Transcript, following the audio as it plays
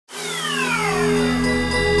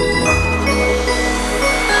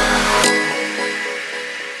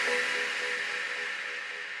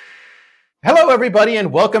everybody,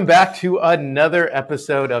 and welcome back to another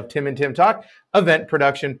episode of Tim and Tim Talk, event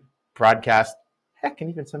production, broadcast, heck, and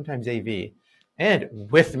even sometimes AV. And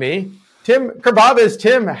with me, Tim Kerbabas.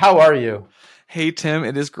 Tim, how are you? Hey, Tim,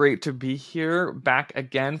 it is great to be here back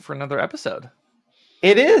again for another episode.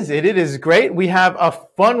 It is great. We have a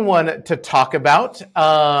fun one to talk about.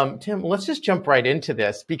 Tim, let's just jump right into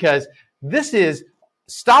this because this is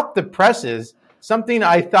Stop the Presses, something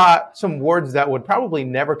I thought, some words that would probably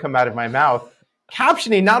never come out of my mouth.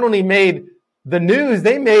 Captioning not only made the news,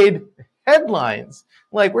 they made headlines.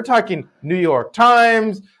 Like we're talking New York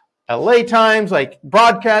Times, LA Times, like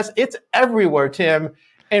broadcast. It's everywhere, Tim.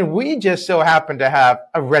 And we just so happen to have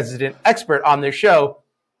a resident expert on this show,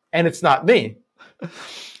 and it's not me.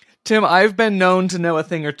 Tim, I've been known to know a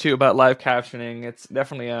thing or two about live captioning. It's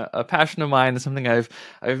definitely a passion of mine. It's something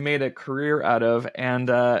I've made a career out of,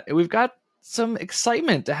 and we've got some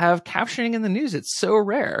excitement to have captioning in the news. It's so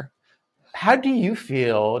rare. How do you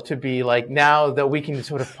feel to be like now that we can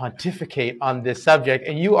sort of pontificate on this subject,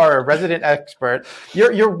 and you are a resident expert?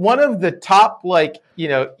 You're one of the top,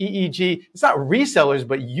 EEG. It's not resellers,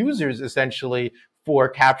 but users essentially for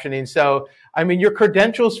captioning. So, I mean, your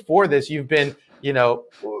credentials for this, you've been.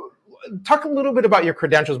 Talk a little bit about your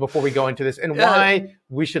credentials before we go into this and why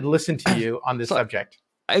we should listen to you on this subject.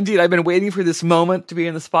 Indeed, I've been waiting for this moment to be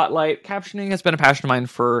in the spotlight. Captioning has been a passion of mine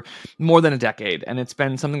for more than a decade, and it's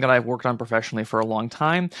been something that I've worked on professionally for a long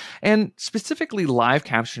time. And specifically, live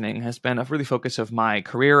captioning has been a really focus of my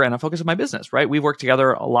career and a focus of my business, right? We've worked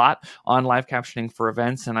together a lot on live captioning for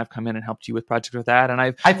events, and I've come in and helped you with projects with that. And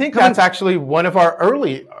I think that's actually one of our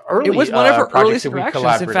early. It was one of our earliest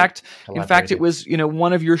interactions. In fact, it was,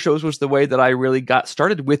 one of your shows was the way that I really got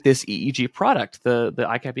started with this EEG product, the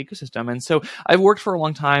ICAP ecosystem. And so I've worked for a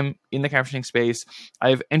long time in the captioning space.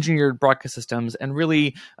 I've engineered broadcast systems and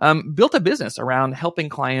really built a business around helping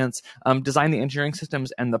clients design the engineering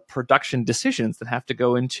systems and the production decisions that have to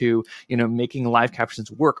go into, making live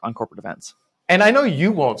captions work on corporate events. And I know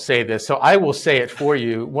you won't say this, so I will say it for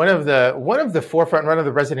you. One of the forefront, one of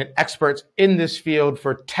the resident experts in this field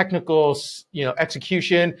for technical,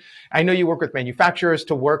 execution. I know you work with manufacturers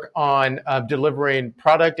to work on delivering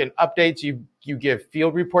product and updates. You give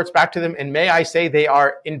field reports back to them, and may I say they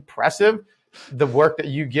are impressive. The work that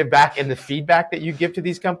you give back and the feedback that you give to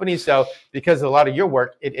these companies. So because of a lot of your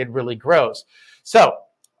work, it really grows. So.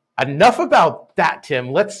 Enough about that,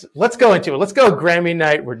 Tim. Let's go into it. Let's go Grammy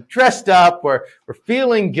night. We're dressed up. We're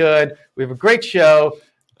feeling good. We have a great show.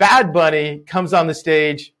 Bad Bunny comes on the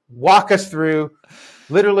stage. Walk us through.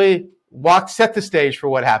 Literally set the stage for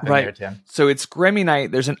what happened there, Tim. So it's Grammy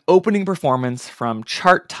night. There's an opening performance from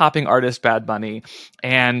chart-topping artist Bad Bunny,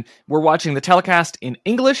 and we're watching the telecast in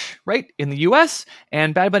English, right, in the U.S.,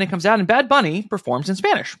 and Bad Bunny comes out, and Bad Bunny performs in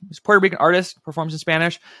Spanish. He's a Puerto Rican artist, performs in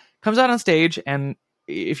Spanish, comes out on stage, and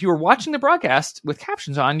if you were watching the broadcast with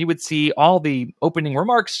captions on, you would see all the opening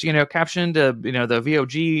remarks, captioned, the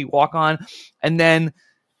VOG walk on. And then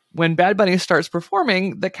when Bad Bunny starts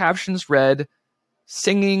performing, the captions read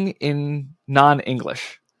singing in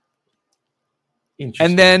non-English.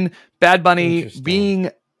 And then Bad Bunny, being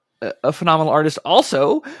a phenomenal artist,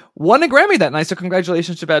 also won a Grammy that night. So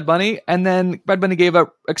congratulations to Bad Bunny. And then Bad Bunny gave a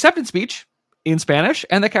acceptance speech in Spanish,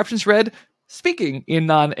 and the captions read speaking in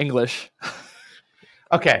non-English.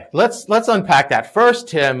 Okay, let's unpack that. First,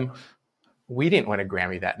 Tim, we didn't win a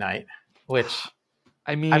Grammy that night, which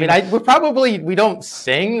we don't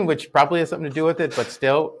sing, which probably has something to do with it, but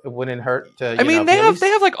still, it wouldn't hurt to. They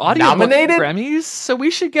have like audio Grammys, so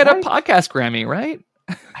we should get a podcast Grammy, right?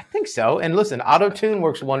 I think so. And listen, auto-tune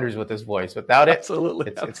works wonders with this voice. Without it,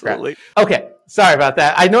 absolutely. Okay, sorry about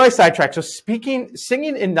that. I know I sidetracked. So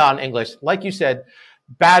singing in non-English, like you said,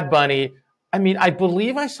 Bad Bunny. I mean, I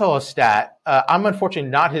believe I saw a stat. I'm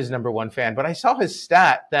unfortunately not his number one fan, but I saw his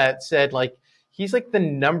stat that said he's like the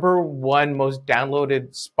number one most downloaded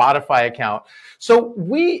Spotify account. So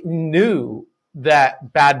we knew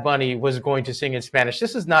that Bad Bunny was going to sing in Spanish.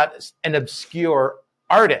 This is not an obscure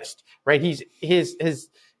artist, right? His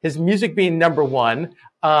music being number one,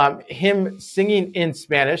 him singing in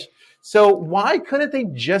Spanish. So why couldn't they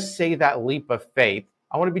just say that leap of faith?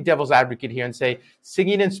 I want to be devil's advocate here and say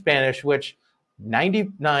singing in Spanish, which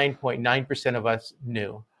 99.9% of us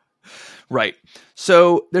knew. Right.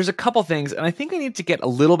 So there's a couple things, and I think I need to get a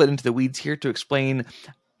little bit into the weeds here to explain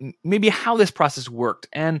maybe how this process worked.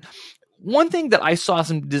 And one thing that I saw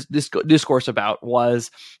some discourse about was,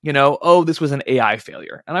 this was an AI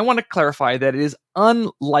failure. And I want to clarify that it is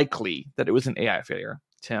unlikely that it was an AI failure,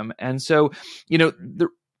 Tim. And so,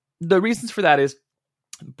 the reasons for that is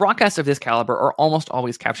broadcasts of this caliber are almost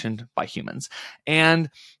always captioned by humans. And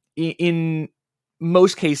in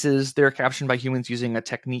most cases, they're captioned by humans using a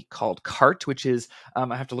technique called CART, which is,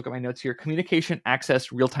 I have to look at my notes here, Communication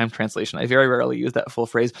Access Real-Time Translation. I very rarely use that full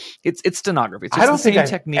phrase. It's stenography. It's just I don't think I've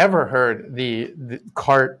technique. ever heard the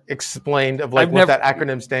CART explained of like that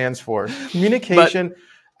acronym stands for. Communication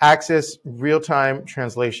Access Real-Time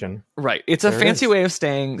Translation. Right. It's a fancy way of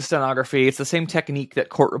saying stenography. It's the same technique that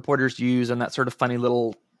court reporters use on that sort of funny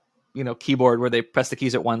little keyboard where they press the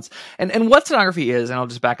keys at once. And what stenography is, and I'll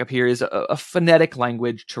just back up here, is a phonetic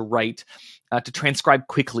language to write, to transcribe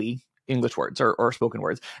quickly English words or spoken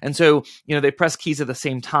words. And so, they press keys at the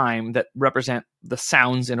same time that represent the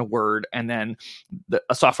sounds in a word, and then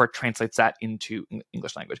a software translates that into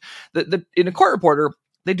English language. In a court reporter,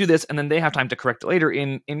 they do this, and then they have time to correct it later.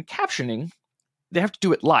 In captioning, they have to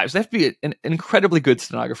do it live. So they have to be an incredibly good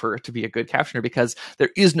stenographer to be a good captioner, because there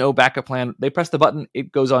is no backup plan. They press the button,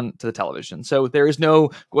 it goes on to the television. So there is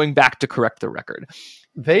no going back to correct the record.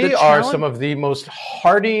 They are some of the most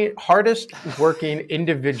hardest working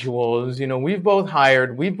individuals. We've both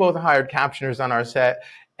hired captioners on our set.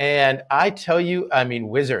 And I tell you,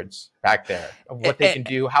 wizards back there of what they can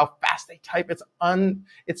do, how fast they type.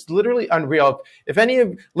 It's literally unreal. If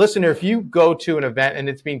if you go to an event and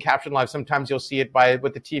it's being captioned live, sometimes you'll see it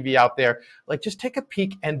with the TV out there. Like, just take a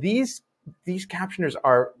peek. And these captioners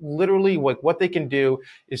are literally what they can do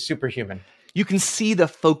is superhuman. You can see the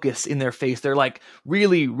focus in their face. They're like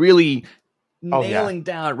really, really nailing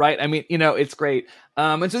down, right? It's great.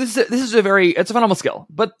 And so this is it's a phenomenal skill.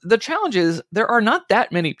 But the challenge is there are not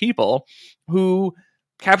that many people who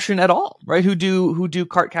caption at all, right? Who do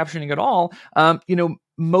CART captioning at all.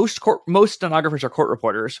 Most stenographers are court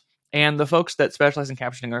reporters, and the folks that specialize in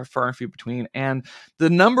captioning are far and few between. And the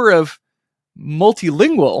number of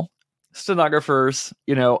multilingual stenographers,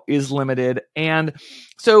 is limited. And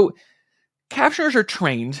so captioners are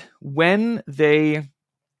trained when they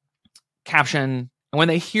caption, and when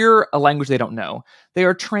they hear a language they don't know, they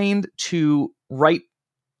are trained to write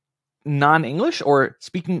non-English or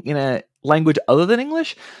speaking in a language other than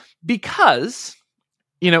English, because,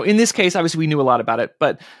 in this case, obviously we knew a lot about it,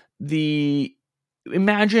 but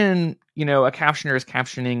imagine, a captioner is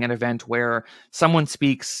captioning an event where someone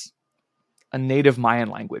speaks a native Mayan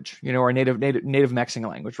language, or a native Mexican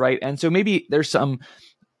language, right? And so maybe there's some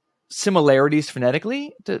similarities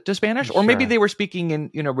phonetically to Spanish, or maybe they were speaking in,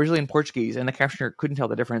 originally in Portuguese, and the captioner couldn't tell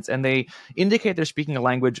the difference, and they indicate they're speaking a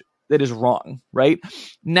language that is wrong, right?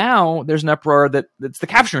 Now there's an uproar that it's the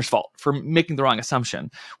captioner's fault for making the wrong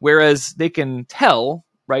assumption, whereas they can tell,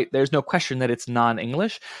 right? There's no question that it's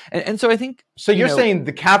non-English. And so I think... So you're saying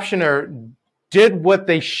the captioner did what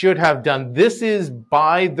they should have done. This is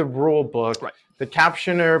by the rule book. Right. The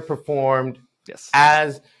captioner performed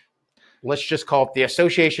as... Let's just call it the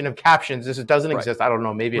Association of Captions. This doesn't exist. I don't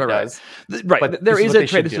know. Maybe it does. Right. But there is a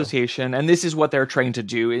trade association, and this is what they're trained to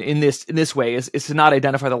do in this way: is to not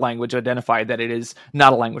identify the language, identify that it is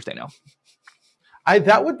not a language they know.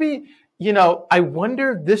 That would be, I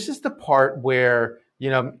wonder. This is the part where,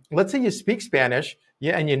 let's say you speak Spanish,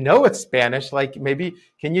 and it's Spanish. Like, maybe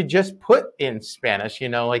can you just put in Spanish?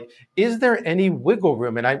 Is there any wiggle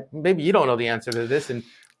room? And maybe you don't know the answer to this, and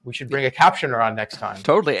we should bring a captioner on next time.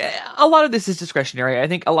 Totally. A lot of this is discretionary. I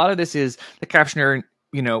think a lot of this is the captioner,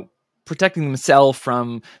 protecting themselves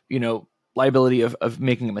from, liability of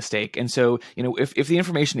making a mistake. And so, if the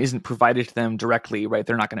information isn't provided to them directly, right,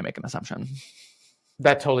 they're not going to make an assumption.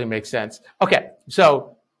 That totally makes sense. Okay.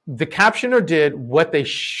 So the captioner did what they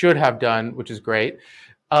should have done, which is great.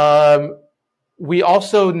 We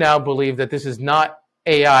also now believe that this is not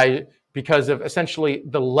AI because of essentially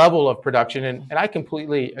the level of production. And I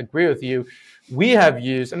completely agree with you. We have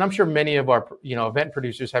used, and I'm sure many of our event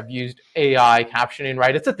producers have used AI captioning,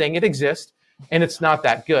 right? It's a thing, it exists, and it's not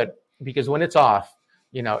that good, because when it's off,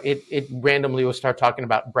 it randomly will start talking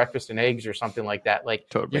about breakfast and eggs or something like that. Like,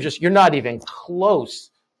 totally. You're not even close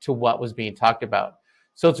to what was being talked about.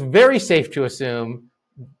 So it's very safe to assume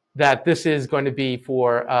that this is going to be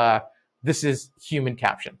this is human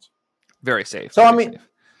captions. Very safe. So very safe.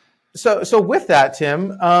 So with that,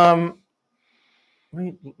 Tim,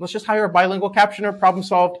 let's just hire a bilingual captioner. Problem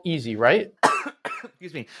solved. Easy, right?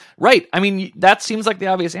 Excuse me. Right. That seems like the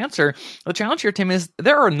obvious answer. The challenge here, Tim, is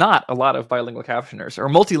there are not a lot of bilingual captioners or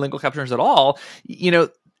multilingual captioners at all.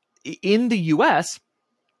 In the US,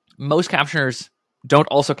 most captioners don't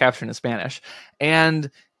also caption in Spanish.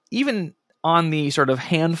 And even on the sort of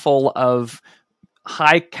handful of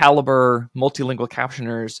high caliber multilingual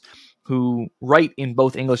captioners who write in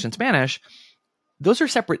both English and Spanish, those are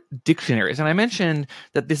separate dictionaries. And I mentioned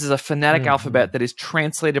that this is a phonetic alphabet that is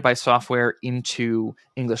translated by software into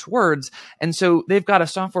English words. And so they've got a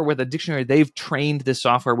software with a dictionary. They've trained this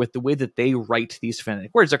software with the way that they write these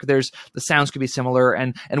phonetic words. Like the sounds could be similar,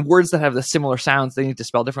 and words that have the similar sounds, they need to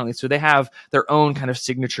spell differently. So they have their own kind of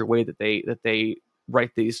signature way that they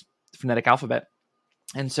write these phonetic alphabet.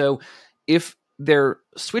 And so if they're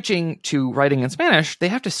switching to writing in Spanish, they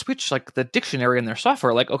have to switch like the dictionary in their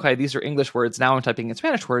software. Like, okay, these are English words. Now I'm typing in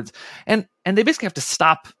Spanish words. And they basically have to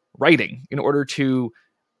stop writing in order to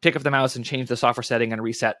pick up the mouse and change the software setting and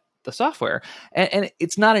reset the software. And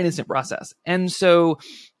it's not an instant process. And so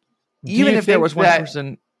even if there was one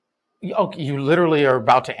person... Okay, you literally are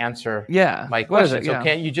about to answer my question. So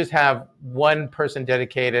can't you just have one person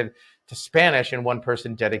dedicated to Spanish and one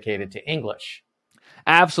person dedicated to English?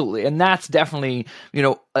 Absolutely. And that's definitely,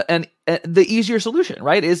 the easier solution,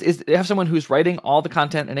 right? Is have someone who's writing all the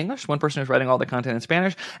content in English, one person who's writing all the content in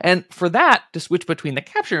Spanish. And for that to switch between the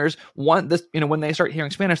captioners, when they start hearing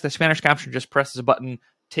Spanish, the Spanish captioner just presses a button,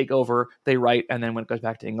 take over, they write, and then when it goes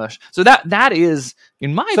back to English. So that is,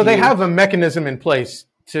 in my view. So they have a mechanism in place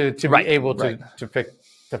to be able to fix.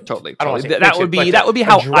 Totally. That would be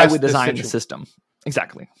how I would design the system.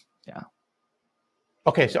 Exactly. Yeah.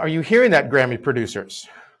 Okay, so are you hearing that, Grammy producers?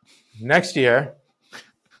 Next year,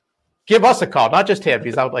 give us a call, not just him,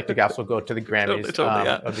 because I would like to also go to the Grammys.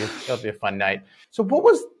 It'll be a fun night. So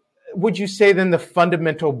what would you say then the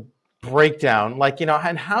fundamental breakdown,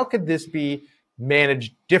 and how could this be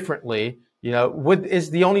managed differently? Is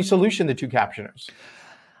the only solution the two captioners?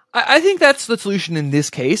 I think that's the solution in this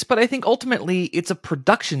case, but I think ultimately it's a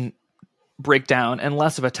production breakdown and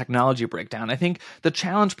less of a technology breakdown. I think the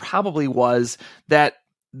challenge probably was that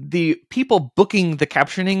the people booking the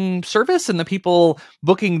captioning service and the people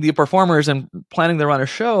booking the performers and planning to run a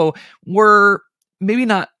show were maybe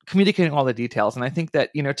not communicating all the details. And I think that,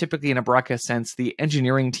 typically in a broadcast sense, the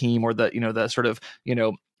engineering team or the sort of,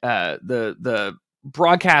 the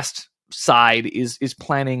broadcast side is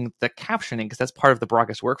planning the captioning because that's part of the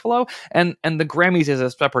broadcast workflow. And the Grammys is a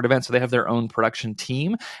separate event, so they have their own production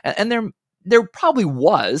team. And there probably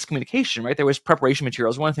was communication, right? There was preparation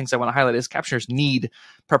materials. One of the things I want to highlight is captioners need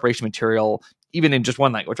preparation material, even in just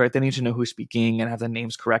one language, right? They need to know who's speaking and have the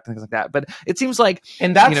names correct and things like that. But it seems like...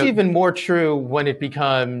 And that's even more true when it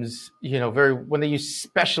becomes, when they use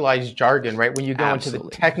specialized jargon, right? When you go into the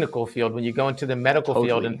technical field, when you go into the medical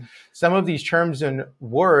field, and some of these terms and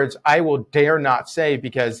words I will dare not say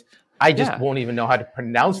because I just won't even know how to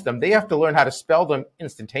pronounce them. They have to learn how to spell them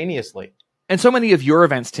instantaneously. And so many of your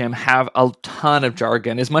events, Tim, have a ton of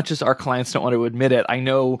jargon. As much as our clients don't want to admit it, I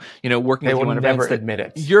know, working with you on events,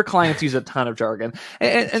 that your clients use a ton of jargon.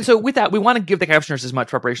 And so with that, we want to give the captioners as much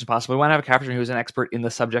preparation as possible. We want to have a captioner who's an expert in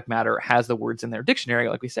the subject matter, has the words in their dictionary,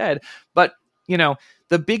 like we said. But,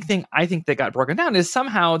 the big thing I think that got broken down is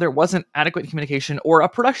somehow there wasn't adequate communication or a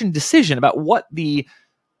production decision about what the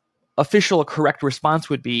official correct response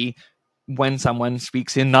would be when someone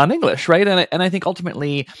speaks in non-English, right? And I think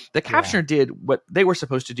ultimately the captioner did what they were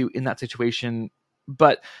supposed to do in that situation,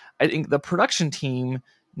 but I think the production team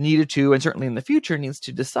needed to, and certainly in the future needs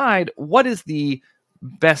to decide what is the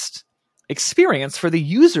best experience for the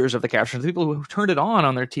users of the captioner, the people who turned it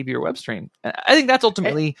on their TV or web stream. I think that's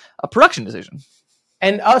ultimately a production decision.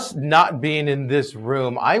 And us not being in this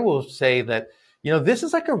room, I will say that, this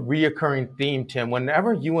is like a reoccurring theme, Tim.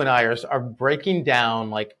 Whenever you and I are breaking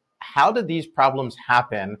down, how did these problems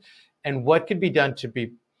happen and what could be done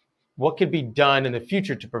in the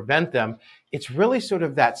future to prevent them? It's really sort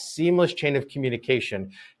of that seamless chain of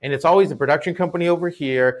communication. And it's always the production company over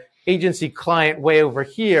here, agency client way over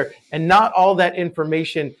here, and not all that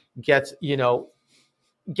information gets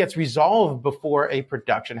resolved before a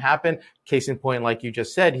production happen. Case in point, like you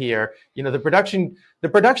just said here, the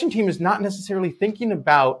production team is not necessarily thinking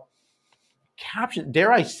about caption,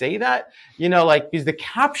 dare I say that? Because the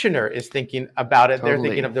captioner is thinking about it. Totally. They're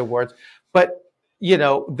thinking of their words, but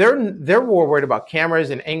they're more worried about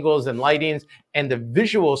cameras and angles and lightings and the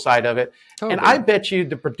visual side of it. Totally. And I bet you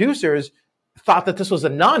the producers thought that this was a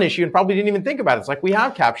non-issue and probably didn't even think about it. It's like, we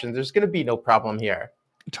have captions. There's going to be no problem here.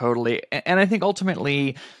 Totally. And I think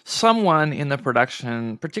ultimately someone in the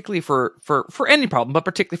production, particularly for any problem, but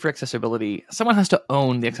particularly for accessibility, someone has to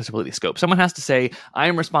own the accessibility scope. Someone has to say, I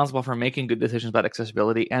am responsible for making good decisions about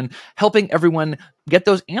accessibility and helping everyone get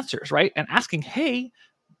those answers, right? And asking, hey,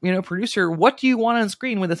 producer, what do you want on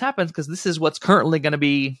screen when this happens? Because this is what's currently going to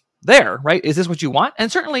be there, right? Is this what you want?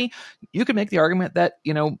 And certainly you can make the argument that,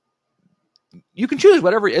 you can choose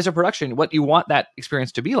whatever as a production, what you want that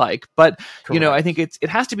experience to be like. But, correct. I think it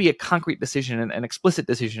has to be a concrete decision and an explicit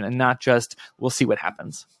decision and not just, we'll see what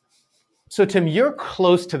happens. So Tim, you're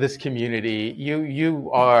close to this community.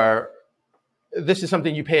 This is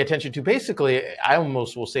something you pay attention to basically, I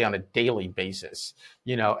almost will say on a daily basis.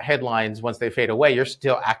 Headlines, once they fade away, you're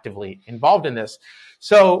still actively involved in this.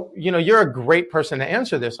 So, you're a great person to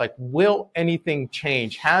answer this. Like, will anything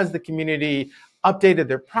change? Has the community updated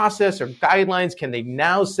their process or guidelines? Can they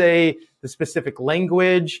now say the specific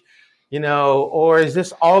language? Or is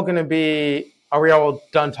this all going to be, are we all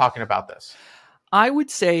done talking about this? I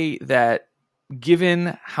would say that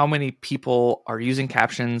given how many people are using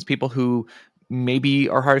captions, people who maybe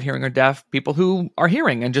are hard of hearing or deaf, people who are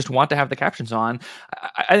hearing and just want to have the captions on,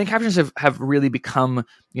 I think captions have really become,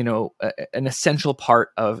 an essential part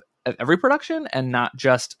of every production and not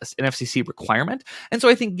just an FCC requirement. And so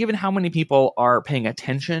I think given how many people are paying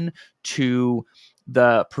attention to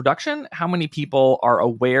the production, how many people are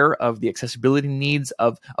aware of the accessibility needs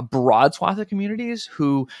of a broad swath of communities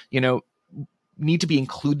who, need to be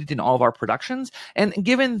included in all of our productions. And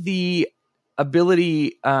given the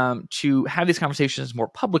ability to have these conversations more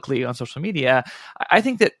publicly on social media, I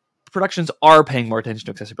think that productions are paying more attention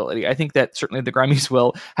to accessibility. I think that certainly the Grammys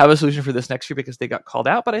will have a solution for this next year because they got called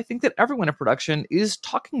out, but I think that everyone in production is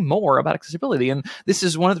talking more about accessibility. And this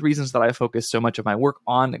is one of the reasons that I focus so much of my work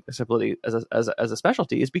on accessibility as a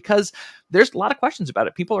specialty, is because there's a lot of questions about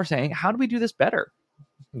it. People are saying, how do we do this better?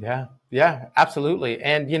 Yeah, absolutely.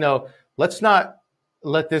 And, let's not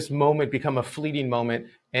let this moment become a fleeting moment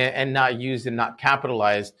and not used and not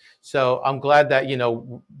capitalized. So I'm glad that,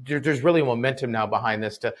 there's really momentum now behind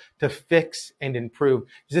this to fix and improve,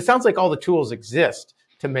 because it sounds like all the tools exist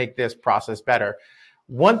to make this process better.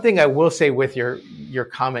 One thing I will say with your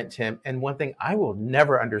comment, Tim, and one thing I will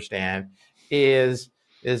never understand is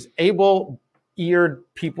able-eared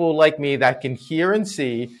people like me that can hear and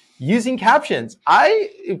see using captions.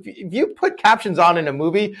 If you put captions on in a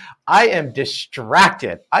movie, I am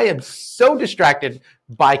distracted. I am so distracted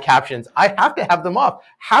by captions. I have to have them off.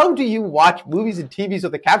 How do you watch movies and TVs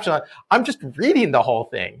with a caption on? I'm just reading the whole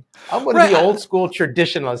thing. I'm one of the old school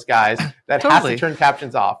traditionalist guys that has to turn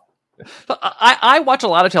captions off. I watch a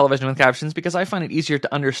lot of television with captions because I find it easier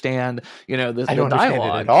to understand, the dialogue. I don't understand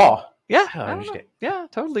it at all. Yeah, I don't understand. Yeah,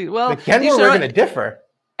 totally. Well, again, we're going to differ.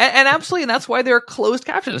 And absolutely, and that's why they're closed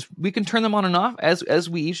captions. We can turn them on and off as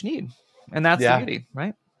we each need, and that's the beauty,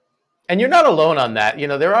 right? And you're not alone on that.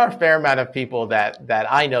 There are a fair amount of people that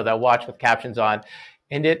I know that watch with captions on,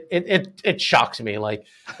 and it shocks me. Like,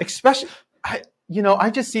 especially, I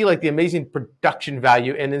just see like the amazing production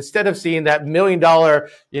value, and instead of seeing that $1 million,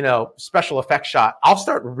 special effects shot, I'll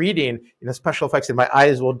start reading, special effects, and my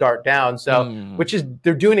eyes will dart down. So, which is,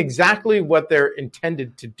 they're doing exactly what they're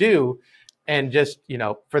intended to do. And just,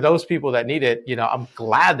 for those people that need it, I'm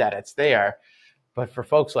glad that it's there. But for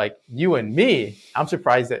folks like you and me, I'm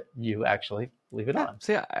surprised that you actually leave it on.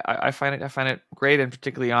 So I find it great, and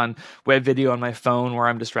particularly on web video on my phone where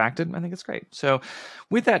I'm distracted. I think it's great. So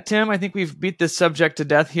with that, Tim, I think we've beat this subject to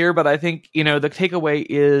death here. But I think, the takeaway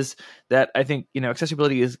is that I think,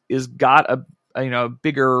 accessibility is got a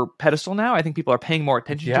bigger pedestal now. I think people are paying more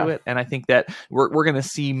attention to it. And I think that we're going to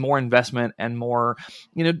see more investment and more,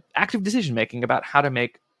 active decision making about how to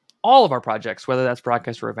make all of our projects, whether that's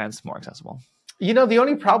broadcast or events, more accessible. The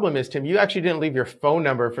only problem is, Tim, you actually didn't leave your phone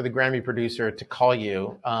number for the Grammy producer to call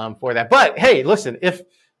you for that. But hey, listen,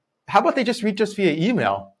 how about they just reach us via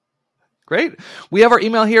email? Great. We have our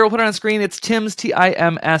email here. We'll put it on screen. It's Tim's,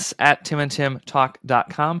 TIMS at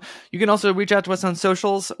timandtimtalk.com. You can also reach out to us on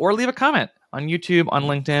socials or leave a comment on YouTube, on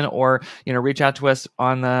LinkedIn, or, reach out to us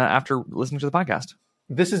on after listening to the podcast.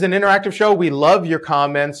 This is an interactive show. We love your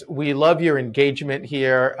comments. We love your engagement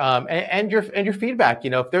here, and your feedback.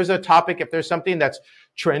 If there's a topic, if there's something that's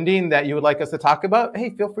trending that you would like us to talk about, hey,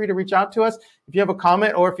 feel free to reach out to us. If you have a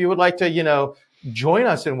comment, or if you would like to, join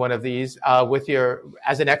us in one of these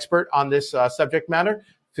as an expert on this subject matter,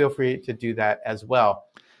 feel free to do that as well.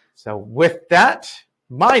 So with that,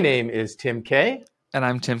 my name is Tim K. And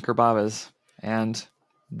I'm Tim Kerbavas. And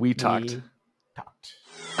we talked. We talked.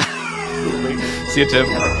 See you,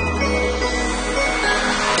 Tim.